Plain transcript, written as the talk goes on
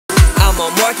a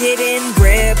marketing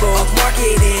rebel, a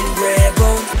marketing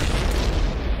rebel.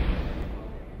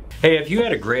 Hey, have you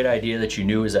had a great idea that you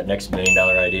knew was that next $1 million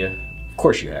idea? Of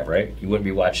course you have, right? You wouldn't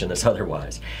be watching this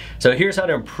otherwise. So here's how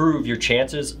to improve your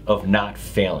chances of not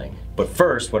failing. But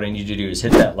first, what I need you to do is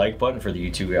hit that like button for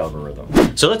the YouTube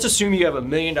algorithm. So let's assume you have a $1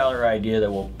 million idea that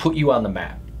will put you on the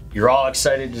map. You're all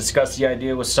excited to discuss the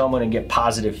idea with someone and get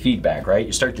positive feedback, right?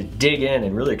 You start to dig in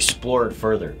and really explore it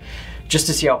further, just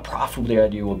to see how profitable the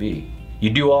idea will be. You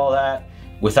do all that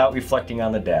without reflecting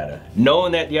on the data,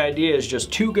 knowing that the idea is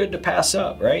just too good to pass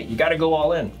up, right? You gotta go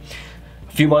all in.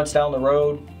 A few months down the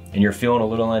road, and you're feeling a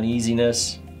little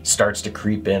uneasiness, starts to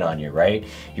creep in on you, right?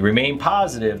 You remain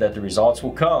positive that the results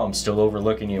will come, still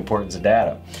overlooking the importance of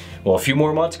data. Well, a few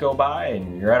more months go by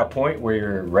and you're at a point where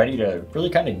you're ready to really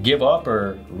kind of give up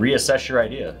or reassess your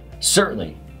idea.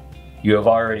 Certainly, you have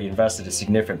already invested a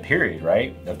significant period,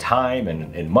 right, of time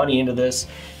and money into this.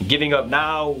 Giving up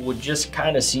now would just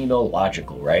kind of seem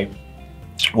illogical, right?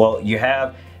 Well, you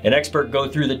have an expert go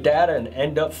through the data and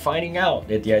end up finding out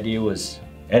that the idea was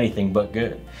anything but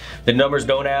good. The numbers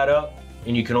don't add up,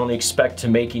 and you can only expect to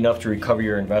make enough to recover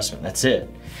your investment. That's it.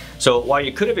 So while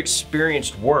you could have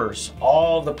experienced worse,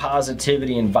 all of the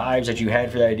positivity and vibes that you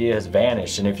had for the idea has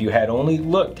vanished, and if you had only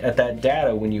looked at that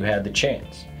data when you had the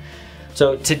chance.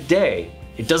 So today,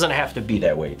 it doesn't have to be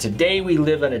that way. Today we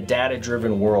live in a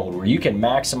data-driven world where you can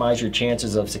maximize your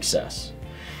chances of success.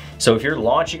 So if you're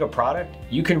launching a product,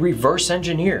 you can reverse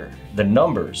engineer the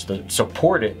numbers that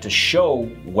support it to show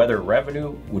whether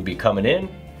revenue would be coming in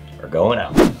or going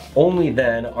out. Only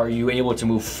then are you able to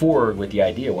move forward with the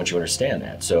idea once you understand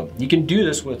that. So you can do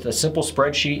this with a simple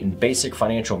spreadsheet and basic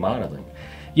financial modeling.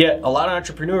 Yet a lot of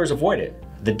entrepreneurs avoid it.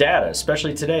 The data,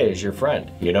 especially today, is your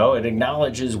friend. You know, it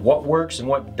acknowledges what works and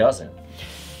what doesn't.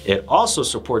 It also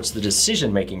supports the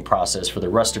decision-making process for the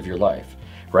rest of your life,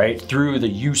 right? Through the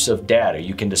use of data,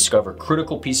 you can discover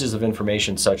critical pieces of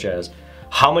information such as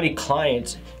how many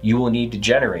clients you will need to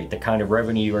generate, the kind of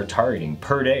revenue you are targeting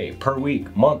per day, per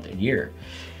week, month, and year.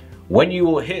 When you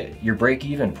will hit your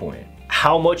break-even point,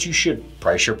 how much you should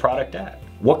price your product at,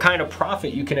 what kind of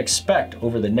profit you can expect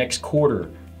over the next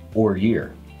quarter or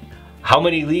year, how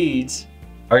many leads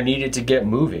are needed to get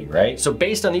moving, right? So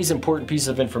based on these important pieces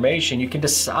of information, you can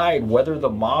decide whether the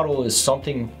model is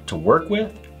something to work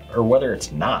with or whether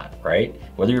it's not, right?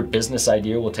 Whether your business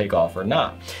idea will take off or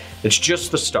not. It's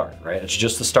just the start, right? It's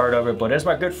just the start of it. But as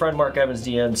my good friend Mark Evans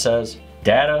DM says,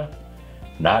 data,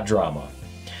 not drama.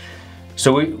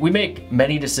 So we make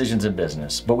many decisions in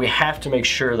business, but we have to make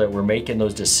sure that we're making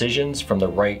those decisions from the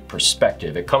right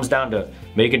perspective. It comes down to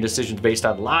making decisions based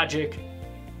on logic,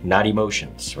 not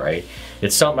emotions, right?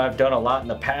 It's something I've done a lot in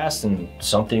the past and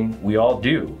something we all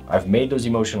do. I've made those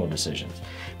emotional decisions.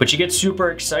 But you get super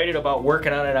excited about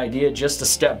working on an idea just to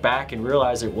step back and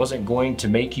realize it wasn't going to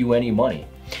make you any money.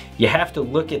 You have to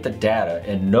look at the data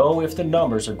and know if the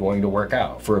numbers are going to work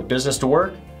out. For a business to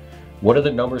work, what do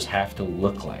the numbers have to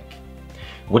look like?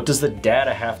 What does the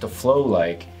data have to flow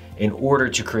like in order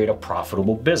to create a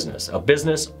profitable business? A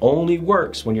business only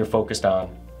works when you're focused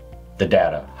on the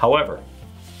data. However,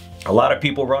 a lot of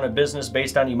people run a business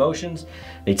based on emotions.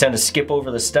 They tend to skip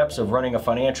over the steps of running a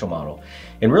financial model.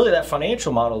 And really that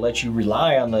financial model lets you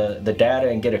rely on the data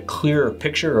and get a clearer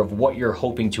picture of what you're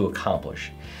hoping to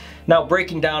accomplish. Now,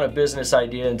 breaking down a business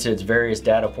idea into its various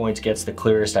data points gets the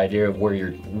clearest idea of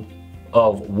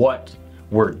what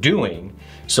we're doing.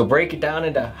 So break it down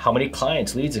into how many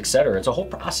clients, leads, etc. It's a whole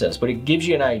process, but it gives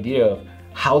you an idea of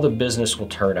how the business will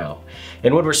turn out.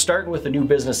 And when we're starting with a new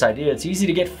business idea, it's easy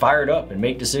to get fired up and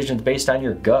make decisions based on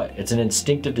your gut. It's an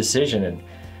instinctive decision and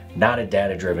not a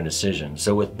data-driven decision.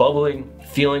 So with bubbling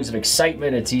feelings of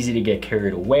excitement, it's easy to get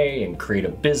carried away and create a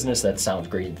business that sounds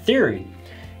great in theory,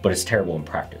 but it's terrible in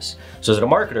practice. So as a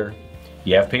marketer,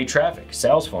 you have paid traffic,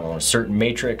 sales funnel, and a certain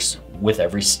matrix with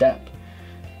every step.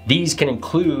 These can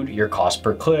include your cost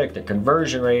per click, the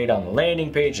conversion rate on the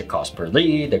landing page, the cost per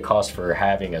lead, the cost for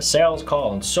having a sales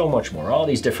call, and so much more, all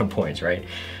these different points, right?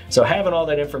 So having all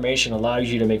that information allows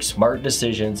you to make smart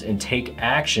decisions and take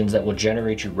actions that will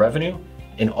generate you revenue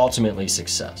and ultimately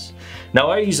success.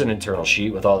 Now, I use an internal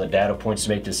sheet with all the data points to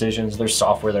make decisions. There's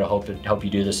software that'll help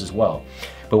you do this as well.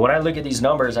 But when I look at these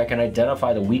numbers, I can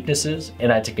identify the weaknesses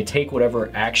and I can take whatever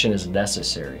action is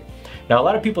necessary. Now, a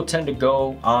lot of people tend to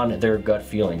go on their gut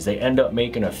feelings. They end up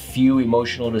making a few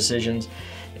emotional decisions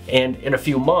and in a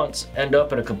few months end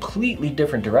up in a completely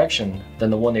different direction than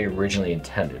the one they originally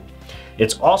intended.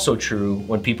 It's also true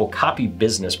when people copy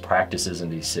business practices and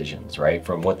decisions, right?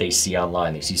 From what they see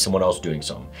online, they see someone else doing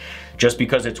something. Just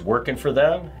because it's working for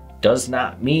them does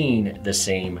not mean the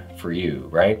same for you,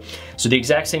 right? So the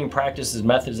exact same practices,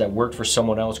 methods that worked for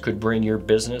someone else could bring your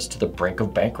business to the brink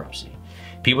of bankruptcy.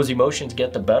 People's emotions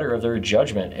get the better of their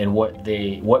judgment, and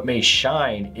what may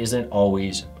shine isn't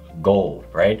always gold,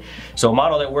 right? So a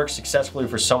model that works successfully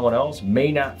for someone else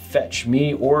may not fetch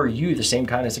me or you the same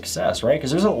kind of success, right? Because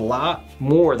there's a lot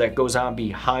more that goes on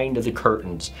behind the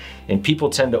curtains, and people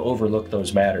tend to overlook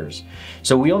those matters.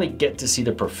 So we only get to see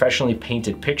the professionally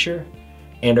painted picture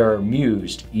and are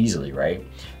amused easily, right?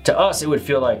 To us, it would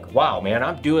feel like, wow, man,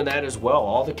 I'm doing that as well.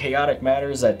 All the chaotic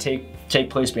matters that take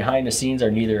place behind the scenes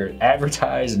are neither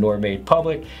advertised nor made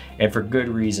public, and for good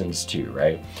reasons too,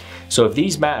 right? So if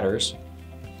these matters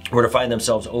were to find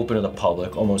themselves open to the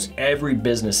public, almost every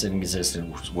business in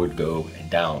existence would go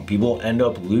down. People end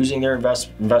up losing their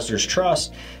investors'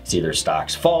 trust, see their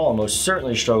stocks fall, and most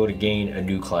certainly struggle to gain a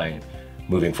new client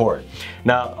moving forward.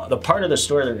 Now, the part of the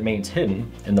story that remains hidden,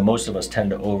 and the most of us tend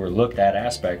to overlook that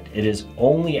aspect, it is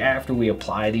only after we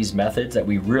apply these methods that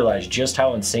we realize just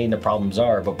how insane the problems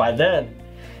are, but by then,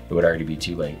 it would already be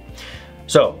too late.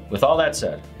 So, with all that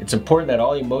said, it's important that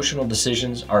all emotional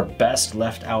decisions are best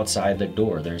left outside the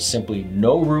door. There's simply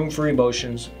no room for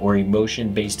emotions or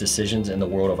emotion-based decisions in the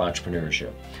world of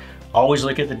entrepreneurship. Always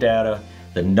look at the data.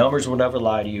 The numbers will never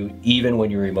lie to you, even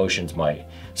when your emotions might.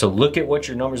 So look at what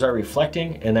your numbers are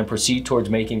reflecting and then proceed towards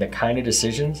making the kind of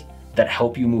decisions that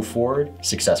help you move forward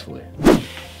successfully.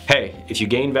 Hey, if you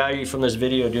gain value from this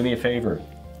video, do me a favor.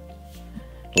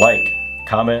 Like,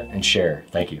 comment, and share.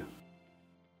 Thank you.